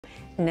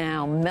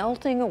Now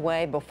melting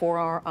away before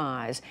our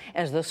eyes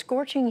as the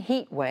scorching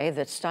heat wave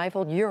that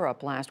stifled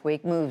Europe last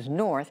week moves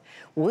north.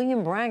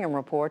 William Brangham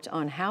reports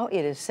on how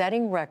it is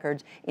setting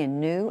records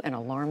in new and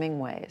alarming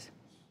ways.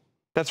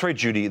 That's right,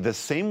 Judy. The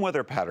same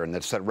weather pattern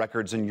that set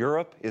records in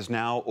Europe is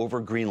now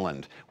over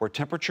Greenland, where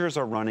temperatures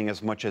are running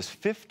as much as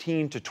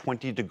 15 to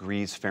 20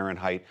 degrees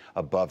Fahrenheit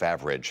above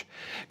average.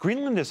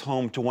 Greenland is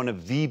home to one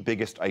of the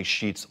biggest ice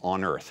sheets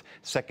on Earth,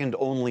 second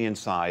only in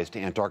size to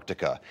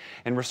Antarctica.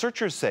 And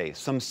researchers say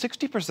some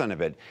 60%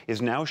 of it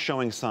is now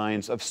showing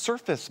signs of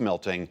surface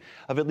melting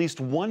of at least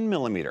 1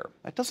 millimeter.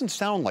 That doesn't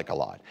sound like a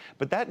lot,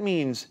 but that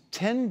means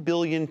 10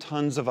 billion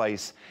tons of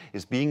ice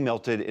is being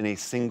melted in a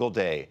single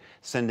day,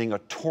 sending a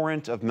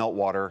torrent of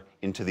meltwater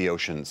into the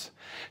oceans.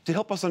 To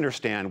help us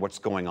understand what's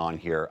going on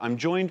here, I'm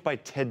joined by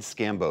Ted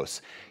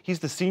Scambos. He's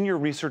the senior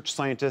research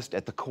scientist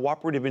at the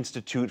Cooperative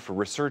Institute for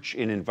Research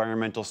in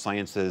Environmental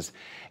Sciences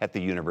at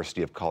the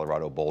University of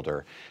Colorado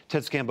Boulder.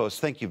 Ted Scambos,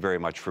 thank you very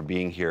much for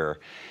being here.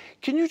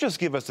 Can you just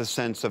give us a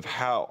sense of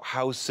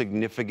how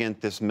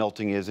significant this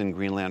melting is in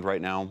Greenland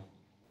right now?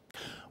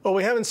 Well,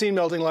 we haven't seen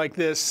melting like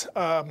this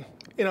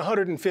in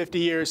 150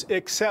 years,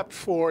 except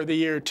for the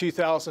year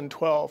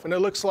 2012. And it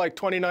looks like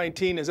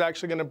 2019 is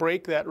actually going to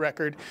break that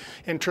record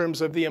in terms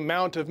of the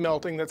amount of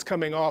melting that's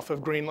coming off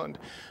of Greenland.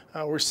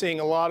 We're seeing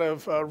a lot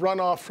of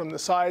runoff from the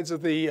sides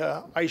of the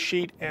ice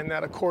sheet, and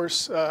that, of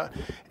course,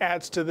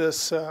 adds to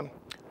this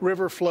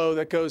river flow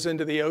that goes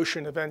into the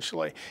ocean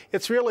eventually.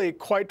 It's really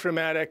quite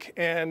dramatic,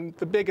 and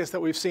the biggest that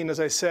we've seen, as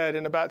I said,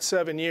 in about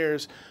 7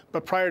 years.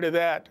 But prior to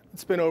that,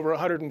 it's been over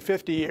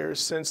 150 years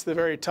since the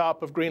very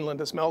top of Greenland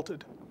has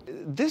melted.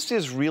 This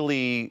is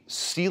really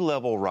sea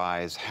level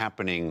rise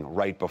happening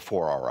right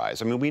before our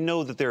eyes. I mean, we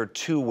know that there are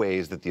two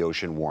ways that the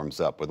ocean warms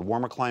up. With a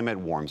warmer climate,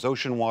 warms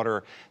ocean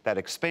water, that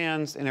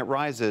expands and it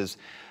rises.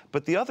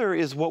 But the other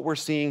is what we're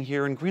seeing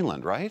here in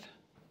Greenland, right?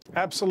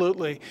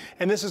 Absolutely.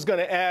 And this is going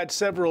to add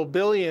several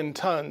billion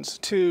tons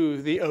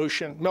to the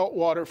ocean.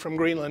 Meltwater from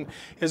Greenland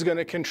is going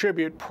to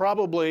contribute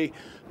probably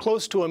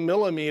close to 1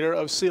 millimeter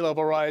of sea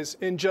level rise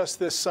in just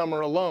this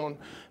summer alone.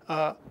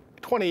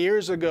 20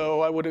 years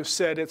ago, I would have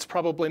said it's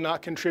probably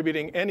not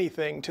contributing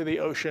anything to the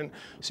ocean.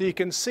 So you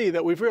can see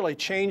that we've really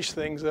changed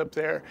things up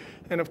there.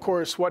 And of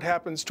course, what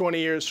happens 20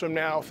 years from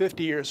now,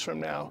 50 years from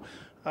now,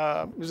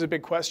 is a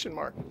big question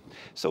mark.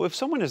 So if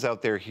someone is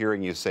out there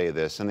hearing you say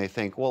this and they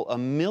think, well,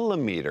 1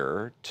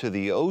 millimeter to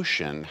the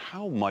ocean,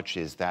 how much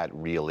is that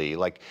really?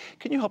 Like,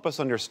 can you help us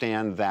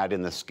understand that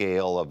in the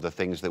scale of the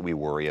things that we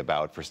worry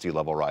about for sea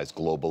level rise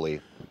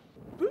globally?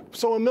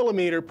 So 1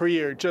 millimeter per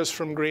year just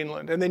from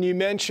Greenland. And then you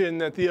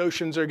mentioned that the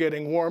oceans are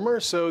getting warmer,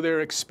 so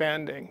they're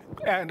expanding.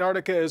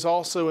 Antarctica is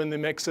also in the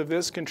mix of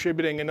this,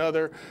 contributing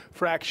another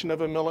fraction of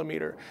 1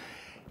 millimeter.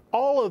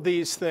 All of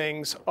these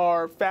things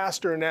are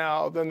faster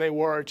now than they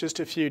were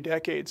just a few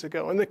decades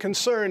ago. And the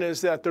concern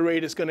is that the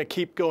rate is going to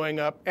keep going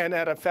up and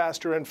at a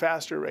faster and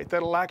faster rate.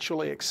 That'll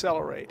actually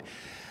accelerate.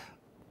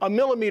 1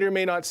 millimeter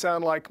may not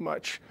sound like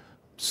much.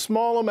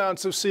 Small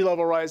amounts of sea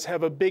level rise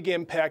have a big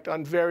impact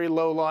on very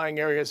low-lying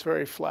areas,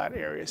 very flat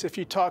areas. If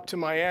you talk to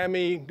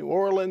Miami, New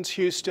Orleans,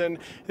 Houston,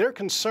 they're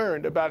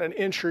concerned about 1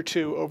 inch or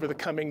 2 over the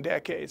coming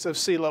decades of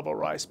sea level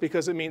rise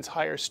because it means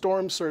higher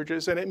storm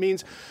surges and it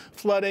means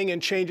flooding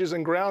and changes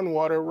in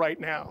groundwater right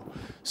now.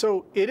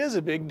 So it is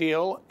a big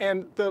deal,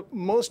 and the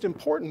most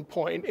important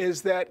point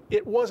is that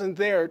it wasn't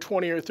there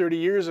 20 or 30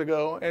 years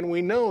ago, and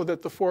we know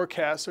that the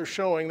forecasts are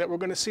showing that we're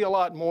going to see a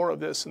lot more of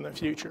this in the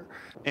future.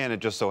 And it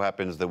just so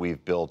happens that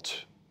we've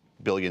built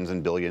billions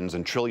and billions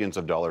and trillions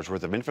of dollars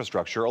worth of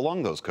infrastructure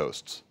along those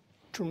coasts.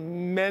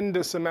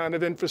 Tremendous amount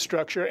of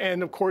infrastructure,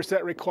 and of course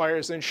that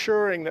requires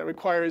insuring, that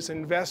requires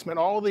investment.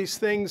 All of these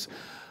things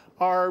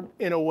are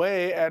in a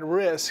way at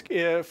risk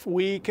if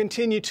we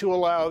continue to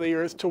allow the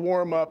Earth to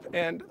warm up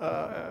and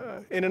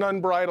in an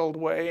unbridled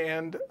way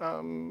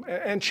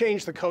and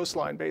change the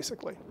coastline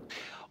basically.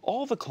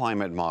 All the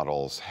climate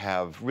models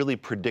have really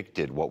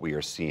predicted what we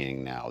are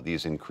seeing now,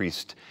 these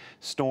increased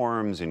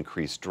storms,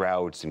 increased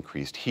droughts,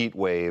 increased heat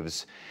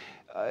waves.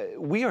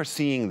 We are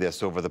seeing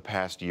this over the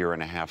past year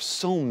and a half,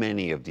 so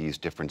many of these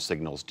different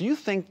signals. Do you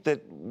think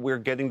that we're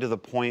getting to the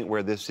point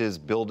where this is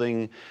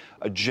building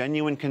a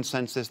genuine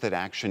consensus that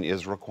action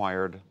is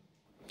required?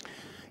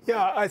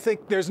 Yeah, I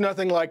think there's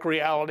nothing like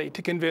reality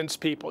to convince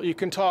people. You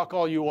can talk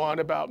all you want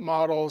about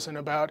models and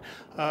about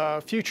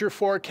future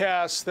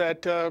forecasts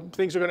that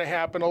things are going to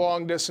happen a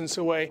long distance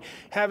away.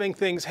 Having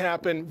things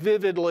happen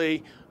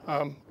vividly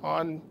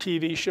on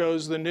TV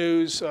shows, the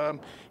news,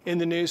 in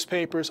the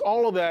newspapers,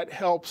 all of that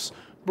helps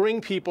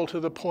bring people to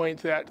the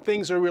point that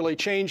things are really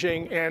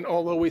changing, and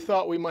although we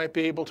thought we might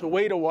be able to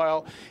wait a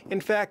while, in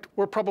fact,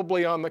 we're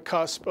probably on the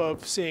cusp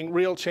of seeing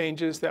real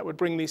changes that would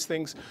bring these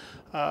things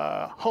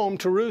home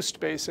to roost,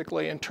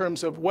 basically, in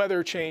terms of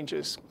weather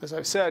changes. As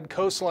I've said,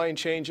 coastline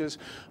changes,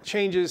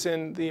 changes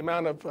in the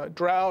amount of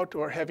drought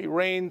or heavy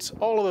rains,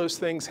 all of those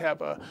things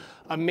have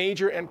a a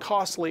major and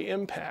costly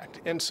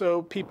impact. And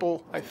so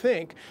people, I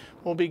think,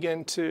 will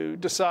begin to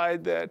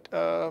decide that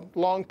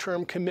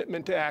long-term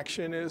commitment to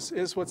action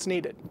is what's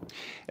needed.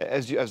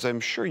 As I'm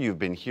sure you've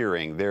been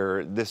hearing,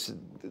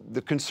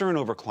 the concern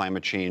over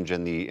climate change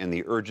and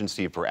the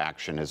urgency for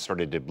action has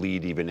started to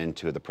bleed even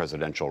into the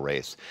presidential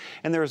race.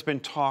 And there has been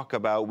talk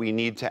about we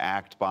need to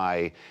act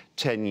by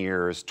 10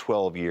 years,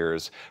 12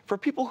 years. For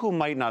people who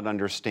might not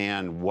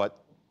understand what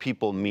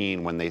people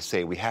mean when they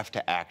say we have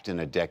to act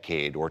in a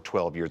decade or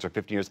 12 years or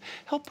 15 years,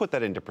 help put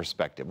that into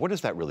perspective. What does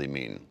that really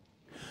mean?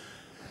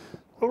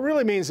 Well, it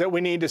really means that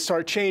we need to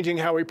start changing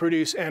how we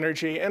produce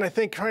energy. And I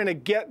think trying to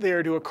get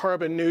there to a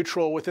carbon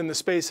neutral within the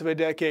space of a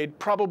decade,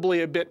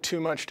 probably a bit too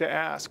much to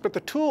ask. But the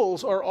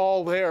tools are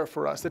all there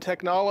for us. The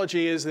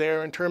technology is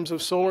there in terms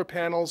of solar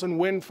panels and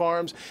wind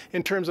farms,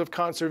 in terms of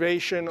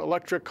conservation,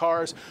 electric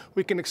cars.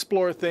 We can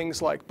explore things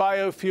like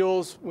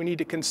biofuels. We need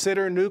to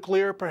consider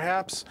nuclear,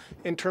 perhaps,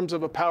 in terms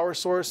of a power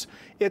source.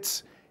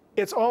 It's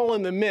all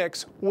in the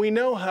mix. We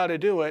know how to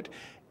do it.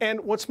 And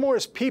what's more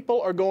is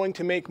people are going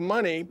to make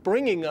money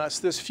bringing us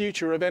this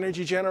future of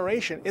energy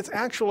generation. It's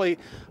actually,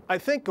 I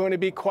think, going to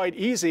be quite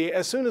easy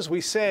as soon as we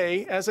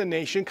say, as a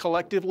nation,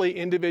 collectively,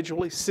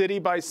 individually, city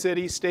by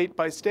city, state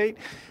by state,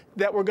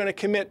 that we're going to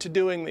commit to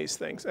doing these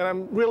things. And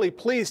I'm really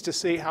pleased to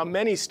see how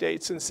many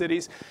states and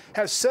cities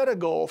have set a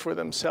goal for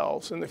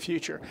themselves in the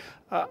future.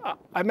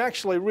 I'm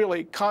actually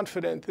really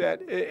confident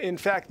that, in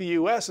fact, the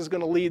U.S. is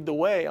going to lead the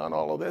way on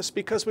all of this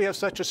because we have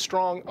such a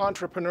strong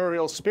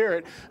entrepreneurial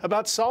spirit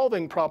about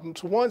solving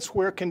problems once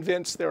we're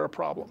convinced they're a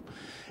problem.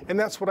 And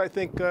that's what I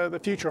think the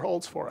future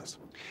holds for us.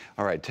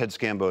 All right, Ted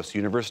Scambos,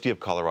 University of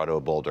Colorado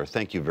Boulder,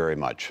 thank you very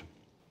much.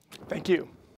 Thank you.